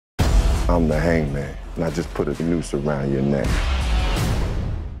I'm the hangman, and I just put a noose around your neck.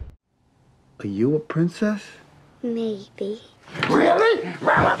 Are you a princess? Maybe. Really?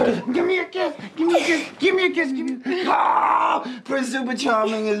 Give me a kiss. Give me a kiss. Give me a kiss. Give me. Oh, Prince Super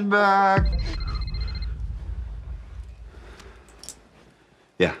Charming is back.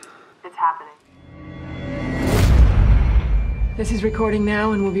 Yeah. It's happening. This is recording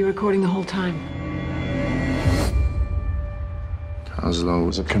now and will be recording the whole time. Oslo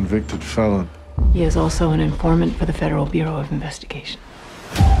was a convicted felon. He is also an informant for the Federal Bureau of Investigation.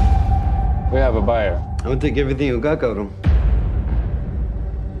 We have a buyer. I would take everything you got out of him.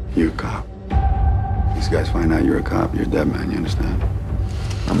 You're a cop. These guys find out you're a cop, you're a dead man, you understand?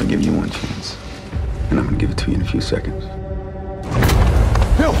 I'm gonna give you one chance. And I'm gonna give it to you in a few seconds.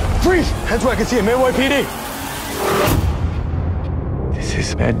 Bill, freeze! Heads where I can see him, NYPD! This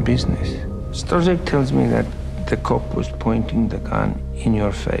is bad business. Stojek tells me that the cop was pointing the gun in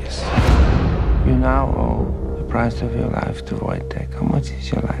your face. You now owe the price of your life to Wojtek. How much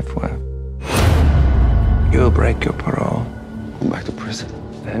is your life worth? You'll break your parole. Go back to prison.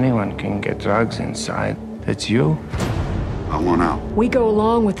 Anyone can get drugs inside. That's you. I want out. We go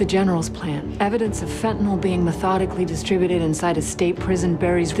along with the General's plan. Evidence of fentanyl being methodically distributed inside a state prison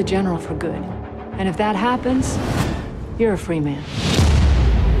buries the General for good. And if that happens, you're a free man.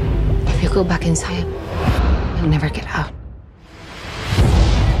 If you go back inside, you'll never get out.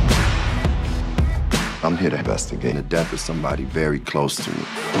 I'm here to investigate the death of somebody very close to me.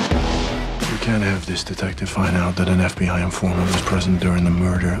 We can't have this detective find out that an FBI informant was present during the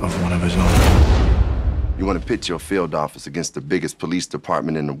murder of one of his own. You want to pitch your field office against the biggest police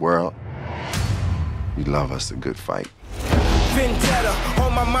department in the world? You love us a good fight. Vendetta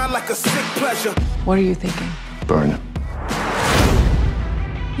on my mind like a sick pleasure. What are you thinking? Burn him.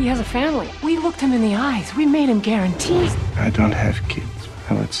 He has a family. We looked him in the eyes. We made him guarantees. I don't have kids.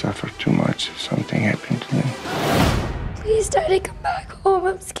 I would suffer too much if something happened to them. Please try to come back home.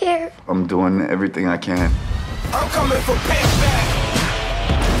 I'm scared. I'm doing everything I can. I'm coming for payback.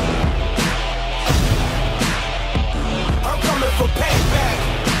 I'm coming for payback.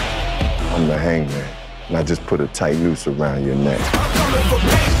 I'm the hangman, and I just put a tight noose around your neck. I'm coming for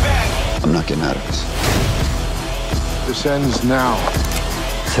payback. I'm not getting out of this. This ends now.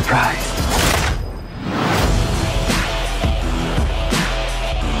 Surprise.